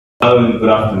Hello and good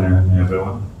afternoon,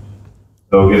 everyone.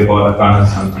 So we've got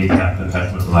Afghanistan team captain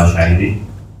Hashmatullah Shahidi.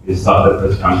 We started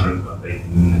this conference by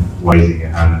taking raising your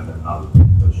hand and then I'll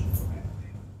question.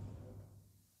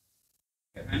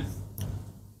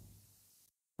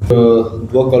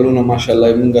 دوه کلونه ماشاءالله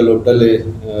موږ لوبډلې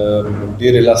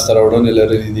ډېرې لاسته راوړنې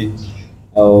لرلې دي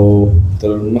او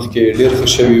تر مخکې ډېر ښه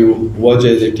شوي وو.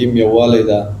 وجه د ټیم یووالی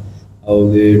ده او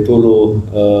د ټولو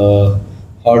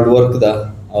هارډ ورک ده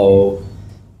او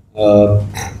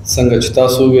څنګه چې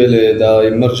تاسو وویلې دا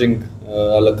ایمرجنګ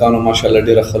هلکانو ماشاءالله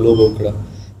ډېره ښه لوبه وکړه.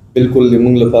 بالکل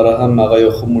زموږ لپاره هم هغه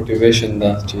یو ښه موټیویشن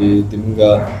ده چې زموږ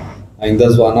آینده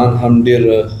ځوانان هم ډېر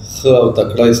ښه او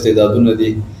تکړه استعدادونه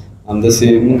دي. همداسې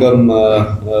موږ هم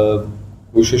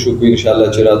کوشش وکړو انشاءالله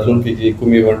چې راتلونکي کې کوم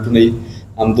ایونټونه وي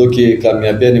همدو کې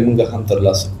کامیابیانې موږ هم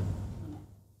ترلاسه کړو.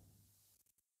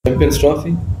 چمپیونز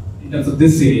ټرافي In terms of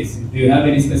this series, do you have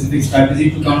any specific strategy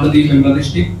to counter the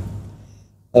Bangladesh team?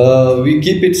 We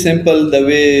keep it simple the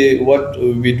way what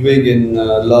we're doing in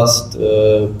last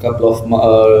couple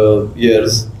of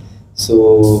years. So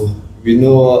we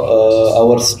know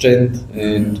our strength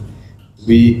and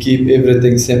we keep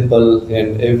everything simple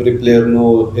and every player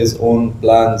know his own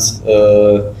plans,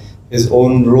 his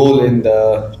own role in the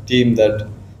team, that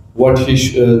what he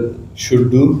should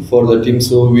do for the team.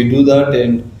 So we do that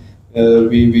and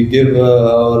we give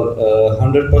our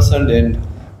 100% and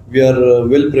we are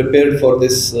well prepared for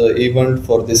this event,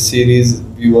 for this series.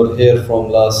 We were here from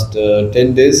last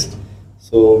 10 days.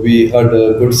 So we had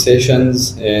good sessions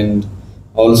and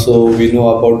also we know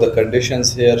about the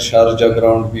conditions here. Sharjah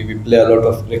ground, we play a lot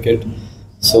of cricket.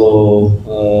 So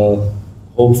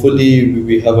hopefully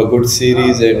we have a good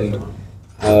series and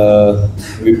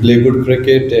we play good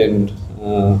cricket and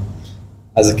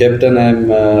as a captain I'm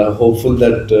hopeful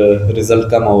that result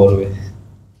come our way.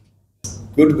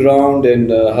 Good ground and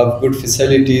have good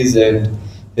facilities and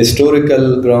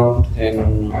historical ground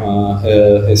and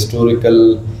historical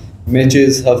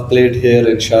matches have played here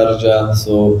in Sharjah.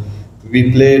 So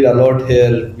we played a lot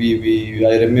here.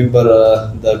 I remember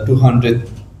the 200th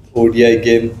ODI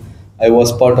game. I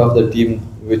was part of the team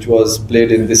which was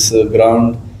played in this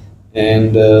ground,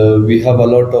 and we have a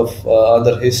lot of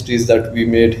other histories that we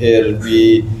made here. We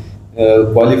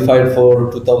qualified for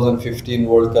 2015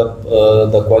 World Cup.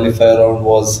 The qualifier round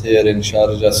was here in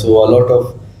Sharjah. So a lot of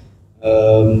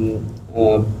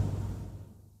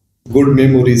good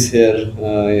memories here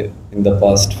in the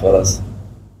past for us.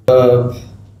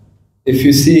 If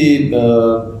you see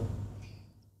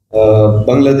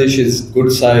Bangladesh's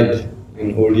good side in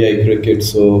ODI cricket,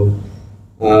 so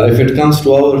if it comes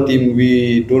to our team,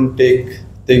 we don't take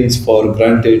things for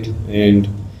granted and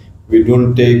we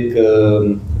don't take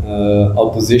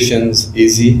oppositions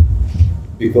easy,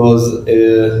 because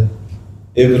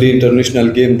every international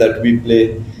game that we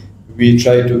play, we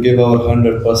try to give our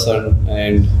 100%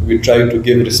 and we try to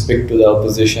give respect to the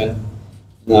opposition.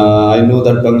 I know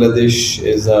that Bangladesh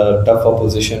is a tough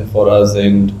opposition for us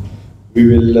and we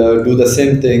will do the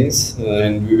same things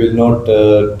and we will not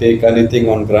take anything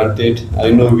on granted.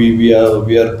 I know we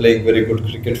are playing very good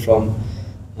cricket from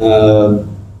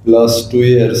last 2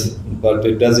 years, but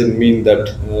it doesn't mean that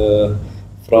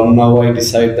from now I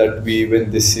decide that we win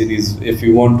this series. If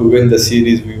we want to win the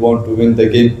series, we want to win the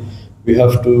game, we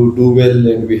have to do well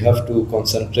and we have to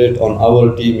concentrate on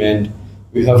our team and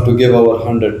we have to give our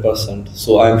 100%.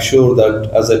 So I'm sure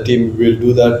that as a team we will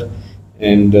do that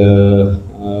and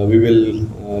we will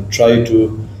try to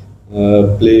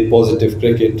play positive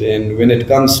cricket. And when it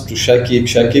comes to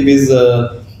Shakib is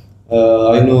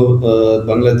I know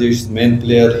Bangladesh's main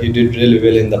player. He did really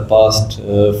well in the past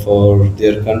for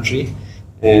their country,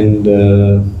 and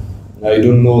I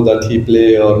don't know that he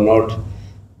play or not,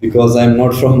 because I'm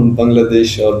not from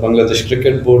Bangladesh or Bangladesh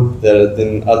Cricket Board.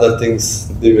 Then other things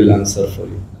they will answer for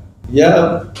you.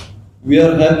 Yeah, we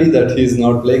are happy that he is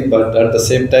not playing, but at the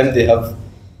same time they have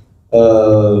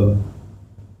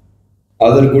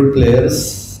other good players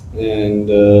and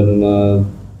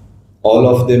all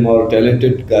of them are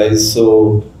talented guys. So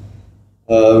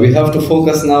we have to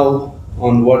focus now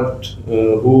on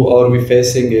who are we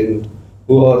facing and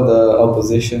who are the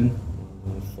opposition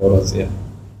for us. Yeah.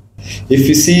 If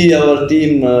you see our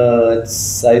team,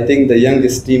 it's I think the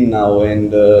youngest team now,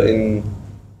 and in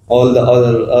all the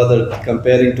other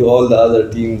comparing to all the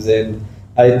other teams, and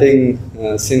I think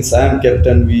since I am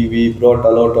captain, we brought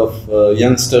a lot of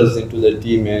youngsters into the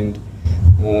team, and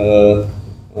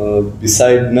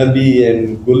beside Nabi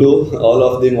and Gulu, all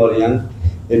of them are young.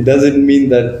 It doesn't mean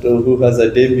that who has a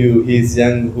debut, he's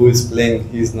young, who is playing,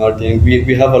 he's not young.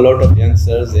 We have a lot of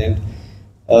youngsters and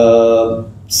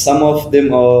some of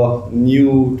them are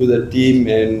new to the team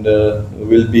and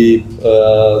will be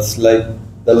like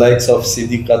the likes of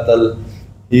Sidi Qatal.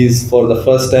 He's for the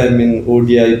first time in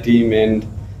ODI team, and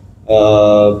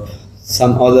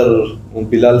some other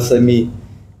Bilal Sami.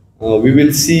 We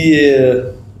will see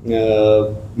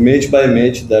match by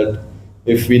match that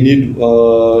if we need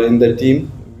in the team,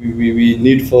 we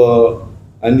need for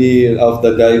any of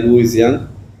the guy who is young,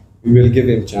 we will give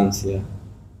him chance. Yeah,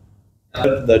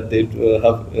 that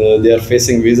they are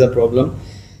facing visa problem.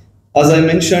 As I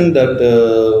mentioned, that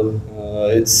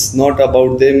it's not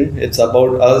about them; it's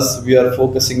about us. We are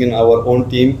focusing in our own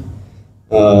team.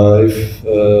 If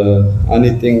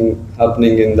anything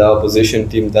happening in the opposition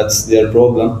team, that's their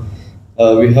problem.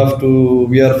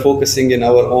 We are focusing in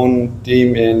our own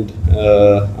team, and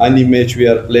any match we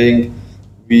are playing,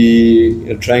 we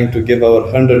are trying to give our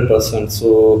 100%. So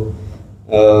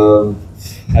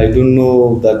I don't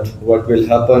know that what will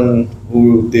happen,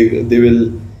 who they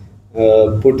will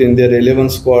put in their 11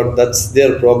 squad. That's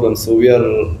their problem. So we are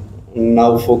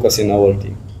now focusing our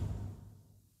team.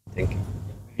 Thank you.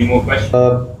 Any more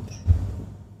questions?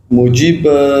 مجيب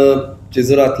چې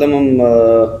زه راتلم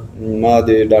ما د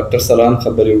ډاکټر سلام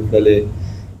خبرې وکړلې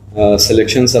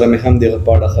سلیکشن سره مې هم دغه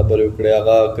په اړه خبرې وکړې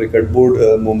هغه کرکټ بورډ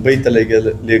ممبئی ته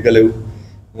لیږلی و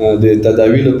د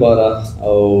تداوي لپاره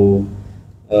او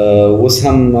اوس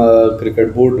هم کرکټ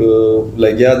بورډ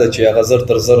لګیا ده چې هغه زر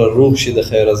تر زره روغ شي د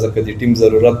خیره ځکه د ټیم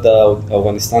ضرورت ده او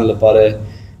افغانستان لپاره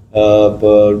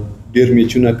په ډېر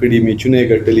میچونه کړي میچونه یې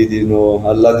ګټلي دي نو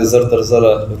الله دې زر تر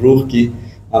زره روغ کړي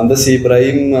همداسې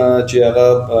ابراهیم چې هغه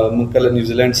موږ کله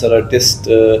نیوزیلینډ سره ټیسټ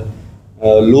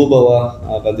لوبه وه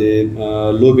هغه د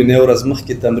لوبې نه ورځ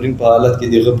مخکې تمرین په حالت کې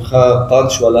د هغه پښه پات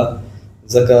شوله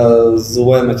ځکه زه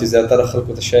وایم چې زیاتره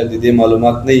خلکو ته شاید د دې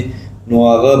معلومات نه وي نو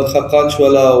هغه پښه قات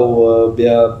شوله او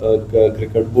بیا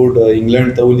کرکټ بورډ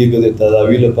انګلینډ ته ولیږه د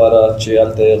تداوي لپاره چې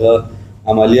هلته یې هغه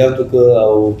عملیات وکړه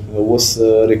او اوس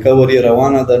ریکوري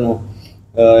روانه ده نو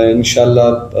ان شاء الله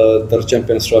تر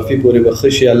چمپیونز ټرافي پورې به ښه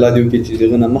شي الله دې وکړي چې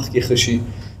دغه نه مخکې ښه شي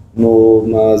نو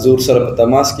زه ورسره په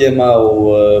تماس کې یم او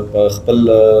په خپل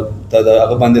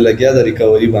هغه باندې لګیا ده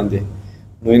ریکوري باندې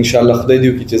نو ان شاء الله خدای دې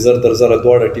وکړي چې زر تر زره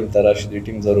دواړه ټیم ته راشي د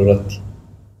ټیم ضرورت دی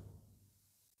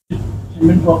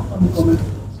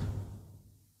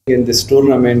in this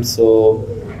tournament so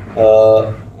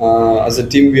as a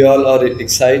team we all are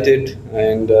excited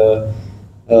and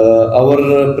our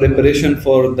preparation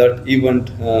for that event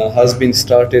has been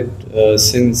started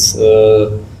since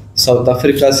South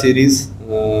Africa series.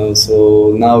 So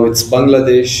now it's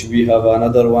Bangladesh. We have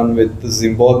another one with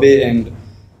Zimbabwe, and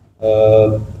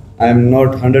I'm not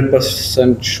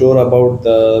 100% sure about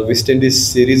the West Indies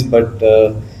series, but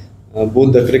both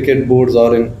the cricket boards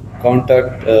are in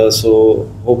contact. So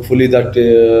hopefully that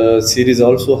series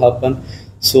also happen.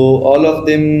 So all of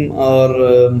them are.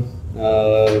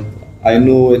 I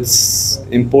know it's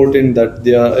important that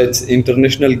it's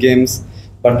international games,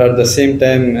 but at the same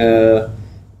time,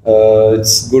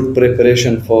 it's good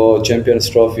preparation for Champions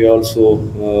Trophy also,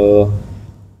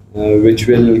 which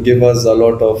will give us a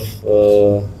lot of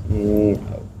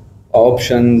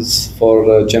options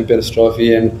for Champions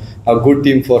Trophy and a good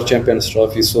team for Champions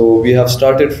Trophy. So we have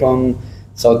started from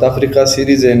South Africa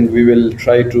series, and we will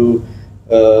try to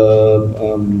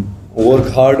work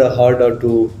harder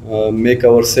to make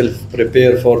ourselves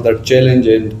prepare for that challenge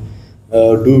and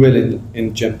do well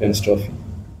in Champions Trophy.